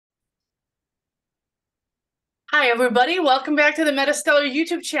Hi, everybody. Welcome back to the MetaStellar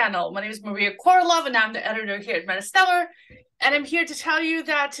YouTube channel. My name is Maria KOROLOV, and I'm the editor here at MetaStellar. And I'm here to tell you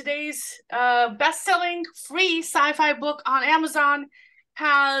that today's best-selling free sci-fi book on Amazon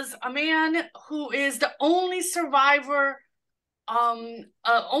has a man who is the only survivor,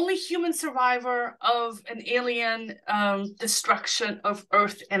 only human survivor of an alien destruction of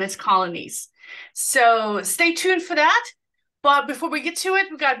Earth and its colonies. So stay tuned for that. But before we get to it,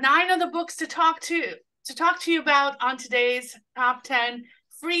 we've got 9 other books to talk to you about on today's top 10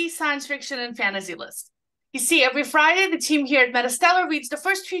 free science fiction and fantasy list. You see, every Friday, the team here at MetaStellar reads the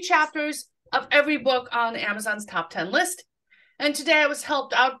first few chapters of every book on Amazon's top 10 list. And today I was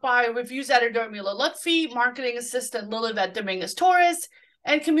helped out by reviews editor Lafollette, marketing assistant Lilibet Dominguez-Torres,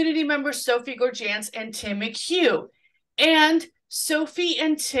 and community members Sophie GORJANCE and Tim MCHUGH. And Sophie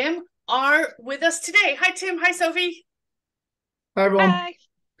and Tim are with us today. Hi, Tim. Hi, Sophie. Hi, everyone. Hi.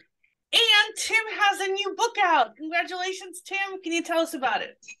 And Tim has a new book out. Congratulations, Tim. Can you tell us about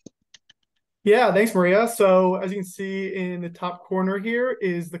it? Yeah, thanks, Maria. So as you can see in the top corner here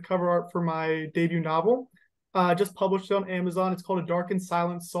is the cover art for my debut novel. Just published on Amazon. It's called A Dark and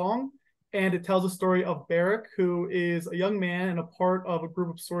Silent Song. And it tells the story of Beric, who is a young man and a part of a group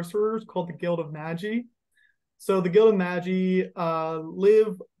of sorcerers called the Guild of Magi. So the Guild of Magi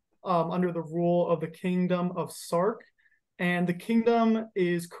live under the rule of the Kingdom of Sark. And the kingdom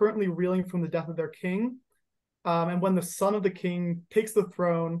is currently reeling from the death of their king. And when the son of the king takes the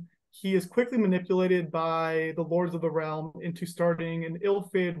throne, he is quickly manipulated by the lords of the realm into starting an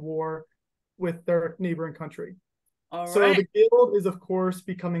ill-fated war with their neighboring country. So the guild is, of course,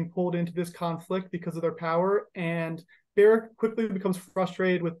 becoming pulled into this conflict because of their power. And Beric quickly becomes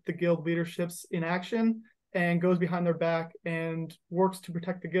frustrated with the guild leadership's inaction and goes behind their back and works to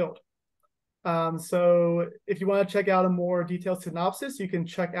protect the guild. So if you want to check out a more detailed synopsis, you can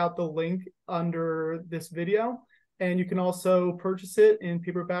check out the link under this video, and you can also purchase it in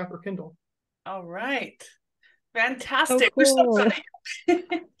paperback or Kindle. All right. Fantastic. Oh, cool. We're so proud of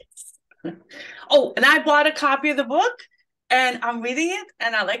you. Oh, and I bought a copy of the book, and I'm reading it,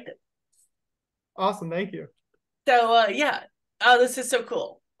 and I liked it. Awesome. Thank you. So, yeah. This is so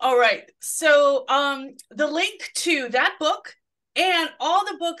cool. All right. So, the link to that book and all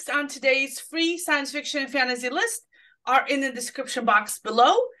the books on today's free science fiction and fantasy list are in the description box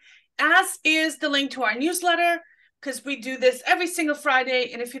below, as is the link to our newsletter, because we do this every single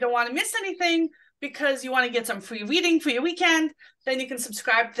Friday. And if you don't want to miss anything because you want to get some free reading for your weekend, then you can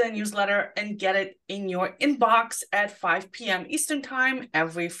subscribe to the newsletter and get it in your inbox at 5 p.m. Eastern Time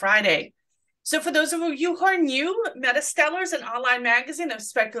every Friday. So for those of you who are new, MetaStellar is an online magazine of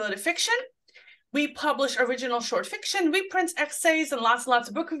speculative fiction. We publish original short fiction, reprints, essays, and lots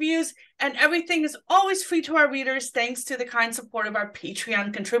of book reviews, and everything is always free to our readers thanks to the kind support of our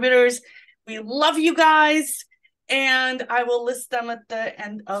Patreon contributors. We love you guys, and I will list them at the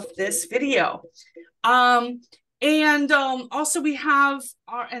end of this video. Also we have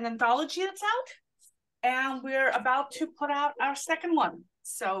an anthology that's out, and we're about to put out our second one.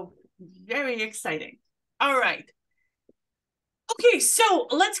 So very exciting. All right. Okay, so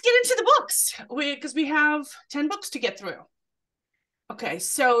let's get into the books because we have 10 books to get through. Okay,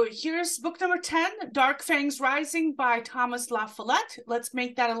 so here's book number 10, Dark Fangs Rising by Thomas Lafollette. Let's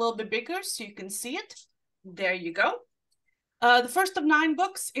make that a little bit bigger so you can see it. There you go. The first of 9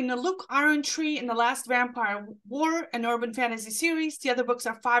 books in the Luke Iron Tree and the Last Vampire War, an urban fantasy series. The other books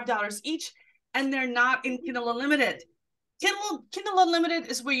are $5 each, and they're not in Kindle Unlimited. Kindle Unlimited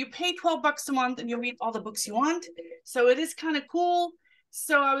is where you pay $12 a month and you read all the books you want. So it is kind of cool.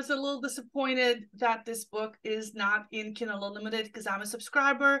 So I was a little disappointed that this book is not in Kindle Unlimited because I'm a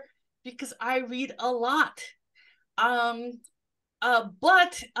subscriber, because I read a lot. But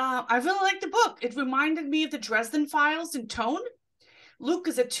I really like the book. It reminded me of the Dresden Files in tone. Luke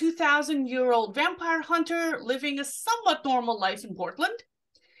is a 2,000-year-old vampire hunter living a somewhat normal life in Portland,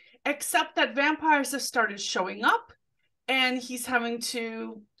 except that vampires have started showing up, and he's having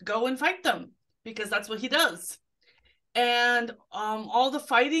to go and fight them because that's what he does. And all the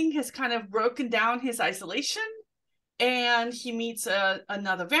fighting has kind of broken down his isolation. And he meets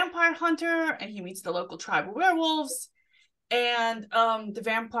another vampire hunter, and he meets the local tribe of werewolves. And the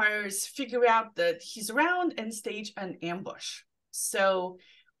vampires figure out that he's around and stage an ambush. So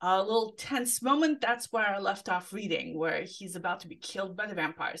a little tense moment. That's where I left off reading, where he's about to be killed by the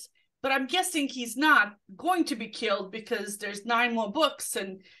vampires. But I'm guessing he's not going to be killed because there's 9 more books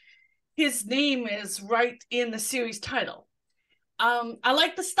and his name is right in the series title. I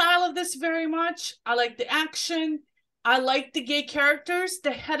like the style of this very much. I like the action. I like the gay characters.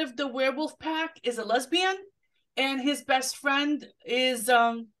 The head of the werewolf pack is a lesbian, and his best friend is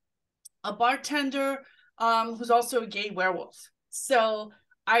a bartender who's also a gay werewolf. So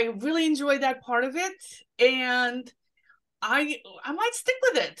I really enjoyed that part of it, and I might stick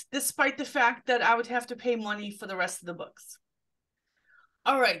with it, despite the fact that I would have to pay money for the rest of the books.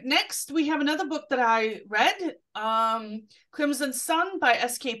 All right, next we have another book that I read, Crimson Sun by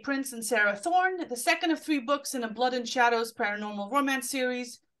S.K. Prince and Sara Thorn, the second of 3 books in a Blood and Shadows paranormal romance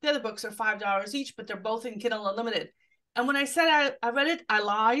series. The other books are $5 each, but they're both in Kindle Unlimited. And when I said I read it, I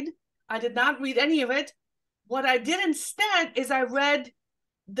lied. I did not read any of it. What I did instead is I read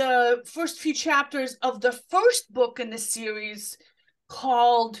the first few chapters of the first book in the series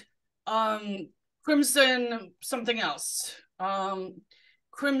called Crimson something else.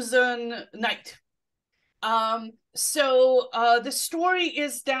 Crimson Night. So the story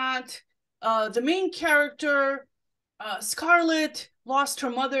is that the main character, Scarlet, lost her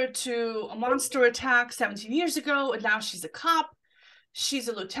mother to a monster attack 17 years ago, and now she's a cop. She's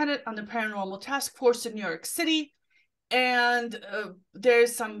a lieutenant on the paranormal task force in New York City, and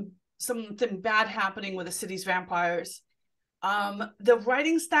there's something bad happening with the city's vampires. The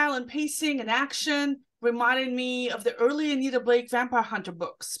writing style and pacing and action reminded me of the early Anita Blake Vampire Hunter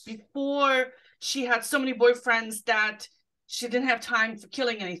books, before she had so many boyfriends that she didn't have time for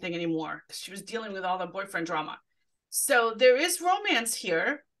killing anything anymore, because she was dealing with all the boyfriend drama. So there is romance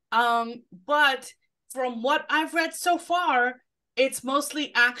here, but from what I've read so far, it's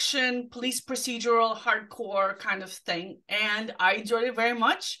mostly action, police procedural, hardcore kind of thing, and I enjoyed it very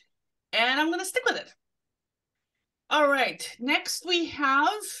much, and I'm going to stick with it. All right, next we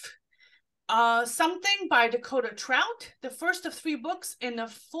have something by Dakota Krout, the first of 3 books in the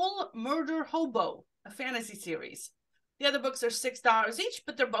Full Murder Hobo, a fantasy series. The other books are $6 each,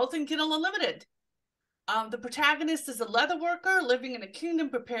 but they're both in Kindle Unlimited. The protagonist is a leather worker living in a kingdom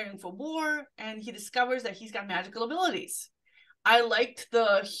preparing for war, and he discovers that he's got magical abilities. I liked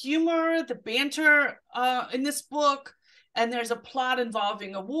the humor, the banter in this book, and there's a plot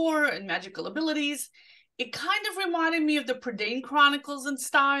involving a war and magical abilities. It kind of reminded me of the Prydain Chronicles in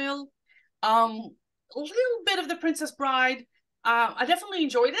style. A little bit of The Princess Bride. I definitely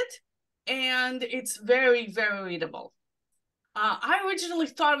enjoyed it, and it's very, very readable. I originally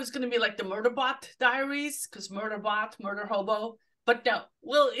thought it was going to be like the Murderbot Diaries, because Murderbot, Murder Hobo, but no.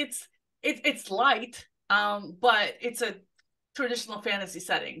 Well, it's light, but it's a traditional fantasy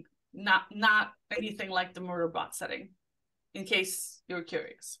setting, not anything like the Murderbot setting, in case you're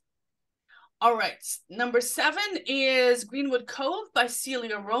curious. All right, number 7 is Greenwood Cove by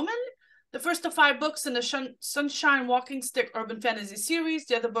Celia Roman. The first of 5 books in the Sunshine Walking Stick Urban Fantasy series.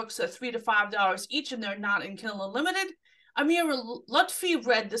 The other books are $3 to $5 each, and they're not in Kindle Unlimited. Amira Lutfi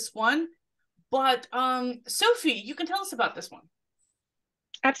read this one, but Sophie, you can tell us about this one.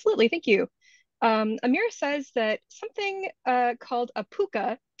 Absolutely, thank you. Amira says that something called a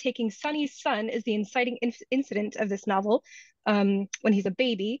puka taking Sunny's son is the inciting incident of this novel when he's a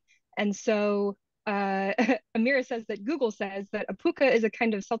baby. And so Amira says that Google says that a puka is a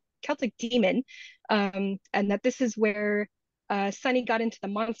kind of Celtic demon, and that this is where Sunny got into the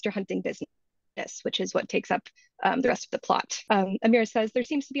monster hunting business, which is what takes up the rest of the plot. Amira says there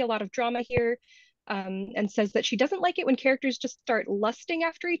seems to be a lot of drama here, and says that she doesn't like it when characters just start lusting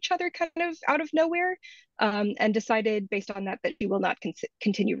after each other kind of out of nowhere, and decided based on that she will not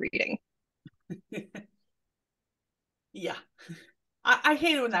continue reading. Yeah, I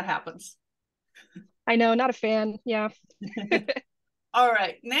hate it when that happens. I know, not a fan. Yeah. All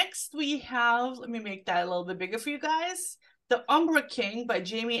right, next we have, let me make that a little bit bigger for you guys, The Umbra King by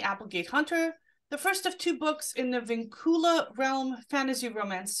Jamie Applegate Hunter, the first of 2 books in the Vincula Realm fantasy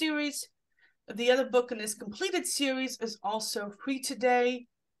romance series. The other book in this completed series is also free today,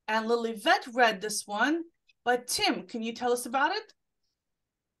 and Lily Vett read this one. But Tim, can you tell us about it?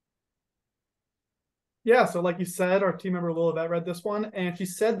 Yeah, so like you said, our team member Lily Vett read this one, and she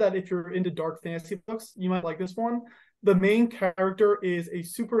said that if you're into dark fantasy books, you might like this one. The main character is a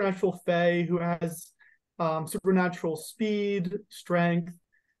supernatural fae who has supernatural speed, strength,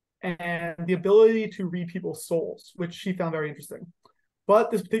 and the ability to read people's souls, which she found very interesting.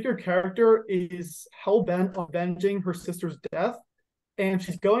 But this particular character is hell-bent on avenging her sister's death, and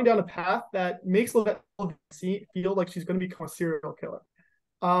she's going down a path that makes Lily feel like she's going to become a serial killer.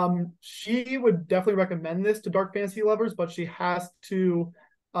 She would definitely recommend this to dark fantasy lovers, but she has to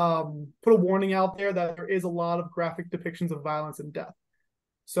put a warning out there that there is a lot of graphic depictions of violence and death.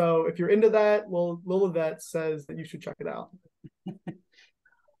 So if you're into that, well, Lily Vett says that you should check it out.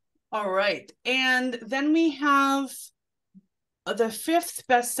 All right, and then we have the 5th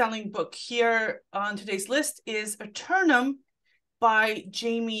best-selling book here on today's list is Aeternum by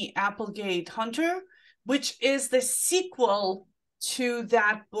Jamie Applegate Hunter, which is the sequel to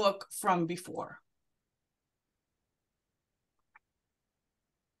that book from before.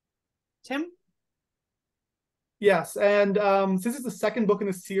 Tim? Yes, and since it's the second book in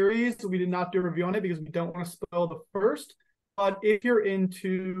the series, we did not do a review on it because we don't want to spoil the first. But if you're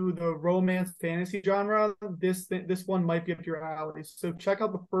into the romance fantasy genre, this one might be up your alley. So check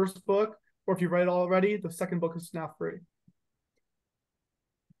out the first book, or if you read it already, the second book is now free.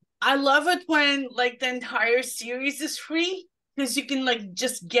 I love it when like the entire series is free, because you can like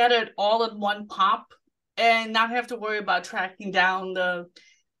just get it all in one pop and not have to worry about tracking down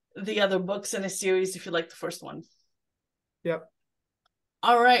the other books in a series if you like the first one. Yep.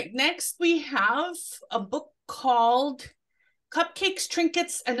 All right, next we have a book called Cupcakes,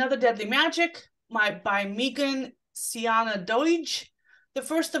 Trinkets, and Other Deadly Magic by Meghan, Ciana, Doidge. The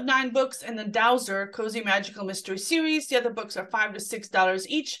first of 9 books in the Dowser Cozy Magical Mystery series. The other books are $5 to $6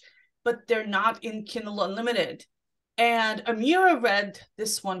 each, but they're not in Kindle Unlimited. And Amira read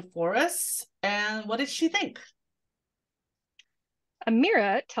this one for us. And what did she think?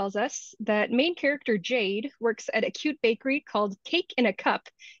 Amira tells us that main character Jade works at a cute bakery called Cake in a Cup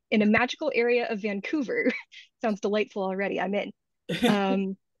in a magical area of Vancouver. Sounds delightful already. I'm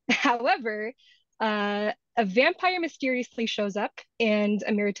in. However, a vampire mysteriously shows up, and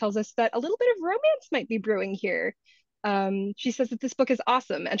Amira tells us that a little bit of romance might be brewing here. She says that this book is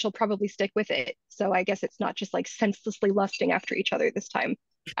awesome, and she'll probably stick with it. So I guess it's not just like senselessly lusting after each other this time.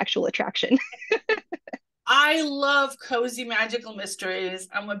 Actual attraction. I love cozy magical mysteries.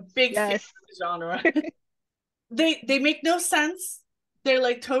 I'm a big fan of the genre. They make no sense. They're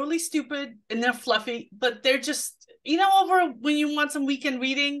like totally stupid and they're fluffy, but they're just, over when you want some weekend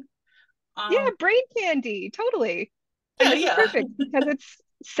reading. Yeah, brain candy, totally. And this is perfect because it's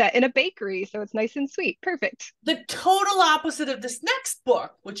set in a bakery, so it's nice and sweet. Perfect. The total opposite of this next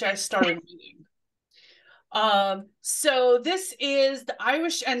book, which I started reading. So this is The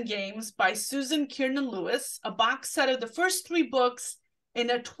Irish Endgames by Susan Kiernan-Lewis, a box set of the first 3 books in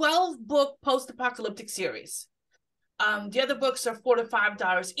a 12-book post-apocalyptic series. The other books are $4 to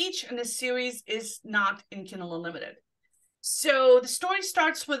 $5 each, and the series is not in Kindle Unlimited. So the story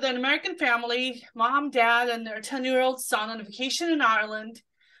starts with an American family, mom, dad, and their 10-year-old son on a vacation in Ireland.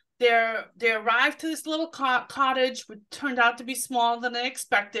 They arrived to this little cottage, which turned out to be smaller than they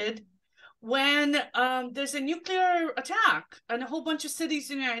expected, when there's a nuclear attack and a whole bunch of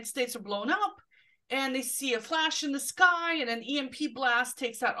cities in the United States are blown up, and they see a flash in the sky and an EMP blast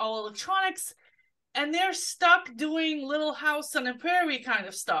takes out all electronics, and they're stuck doing Little House on the Prairie kind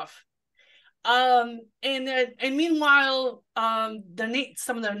of stuff. And meanwhile,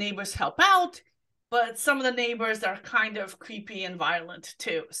 some of their neighbors help out, but some of the neighbors are kind of creepy and violent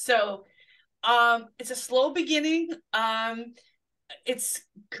too. So it's a slow beginning. It's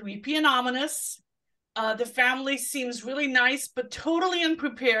creepy and ominous. The family seems really nice, but totally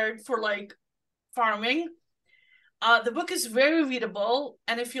unprepared for like farming. The book is very readable,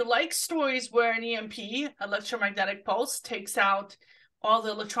 and if you like stories where an EMP, electromagnetic pulse, takes out all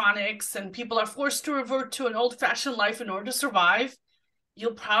the electronics and people are forced to revert to an old-fashioned life in order to survive,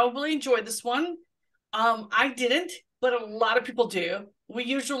 you'll probably enjoy this one. I didn't, but a lot of people do. We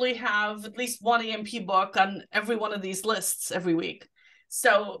usually have at least one EMP book on every one of these lists every week.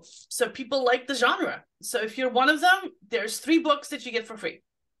 So people like the genre. So if you're one of them, there's 3 books that you get for free.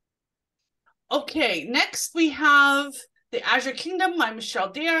 Okay, next we have The Azure Kingdom by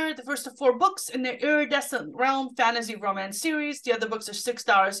Michelle Dare, the first of 4 books in the Iridescent Realm fantasy romance series. The other books are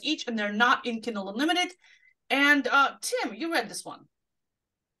 $6 each, and they're not in Kindle Unlimited. And Tim, you read this one.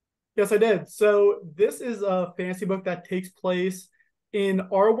 Yes, I did. So this is a fantasy book that takes place in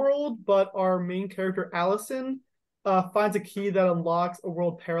our world, but our main character, Allison, finds a key that unlocks a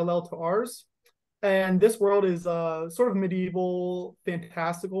world parallel to ours. And this world is a sort of medieval,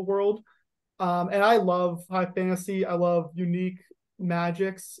 fantastical world. And I love high fantasy. I love unique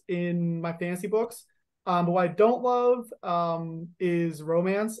magics in my fantasy books. But what I don't love is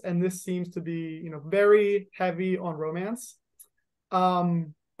romance. And this seems to be, very heavy on romance.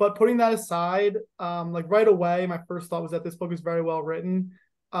 But putting that aside, like right away, my first thought was that this book is very well written.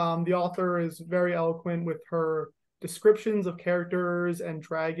 The author is very eloquent with her descriptions of characters and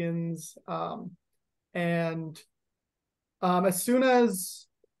dragons. And as soon as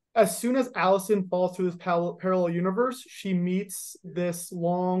Allison falls through this parallel universe, she meets this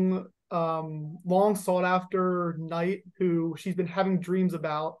long sought after knight who she's been having dreams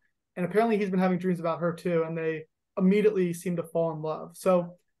about, and apparently he's been having dreams about her too, and they immediately seem to fall in love.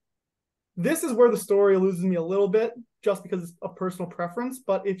 So this is where the story loses me a little bit, just because it's a personal preference.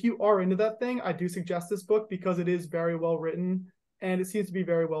 But if you are into that thing, I do suggest this book because it is very well written and it seems to be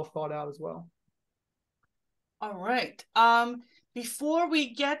very well thought out as well. All right. Before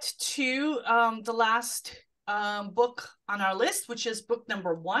we get to the last book on our list, which is book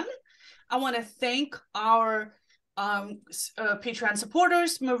number 1, I want to thank our Patreon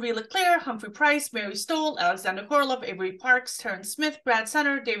supporters: Marie Leclerc, Humphrey Price, Mary Stoll, Alexander KOROLOV, Avery Parks, Terrence Smith, Brad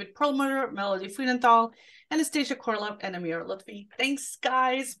Center, David Perlmutter, Melody Friedenthal, Anastasia KOROLOV, and Amira Lutfi. Thanks,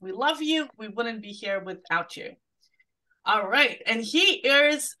 guys. We love you. We wouldn't be here without you. All right, and here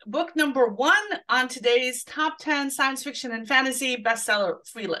is book number 1 on today's top 10 science fiction and fantasy bestseller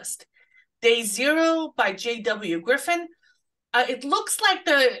free list. Day Zero by J.W. Griffin. It looks like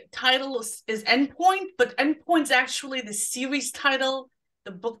the title is Endpoint, but Endpoint's actually the series title.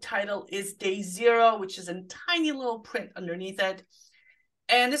 The book title is Day Zero, which is in tiny little print underneath it.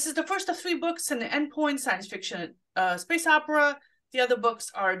 And this is the first of 3 books in the Endpoint science fiction space opera. The other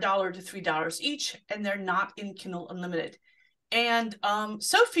books are $1 to $3 each, and they're not in Kindle Unlimited. And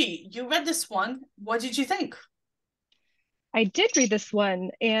Sophie, you read this one. What did you think? I did read this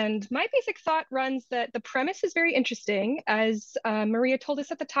one, and my basic thought runs that the premise is very interesting. As Maria told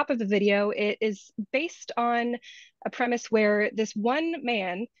us at the top of the video, it is based on a premise where this one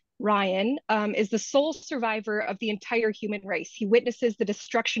man, Ryan, is the sole survivor of the entire human race. He witnesses the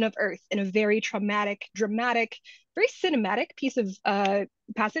destruction of Earth in a very traumatic, dramatic, very cinematic piece of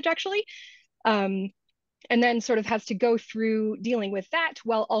passage, actually. And then sort of has to go through dealing with that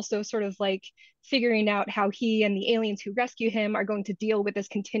while also sort of like figuring out how he and the aliens who rescue him are going to deal with this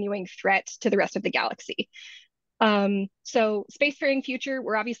continuing threat to the rest of the galaxy. So spacefaring future,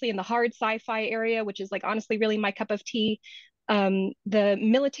 we're obviously in the hard sci-fi area, which is like honestly really my cup of tea. The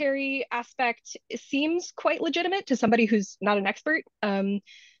military aspect seems quite legitimate to somebody who's not an expert,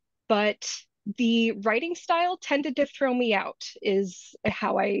 but the writing style tended to throw me out, is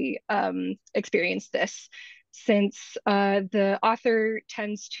how I experienced this, since the author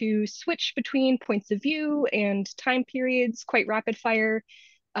tends to switch between points of view and time periods quite rapid fire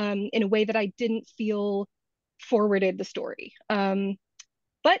in a way that I didn't feel forwarded the story.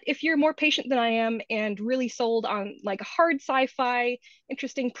 But if you're more patient than I am and really sold on like a hard sci-fi,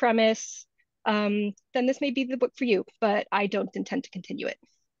 interesting premise, then this may be the book for you, but I don't intend to continue it.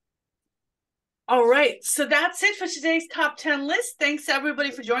 All right, so that's it for today's top 10 list. Thanks everybody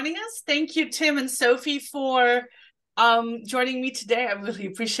for joining us. Thank you, Tim and Sophie, for joining me today. I really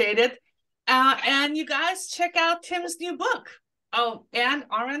appreciate it. And you guys check out Tim's new book, and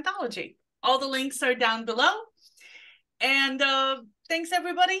our anthology. All the links are down below. And thanks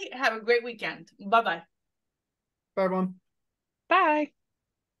everybody. Have a great weekend. Bye-bye. Bye, everyone. Bye.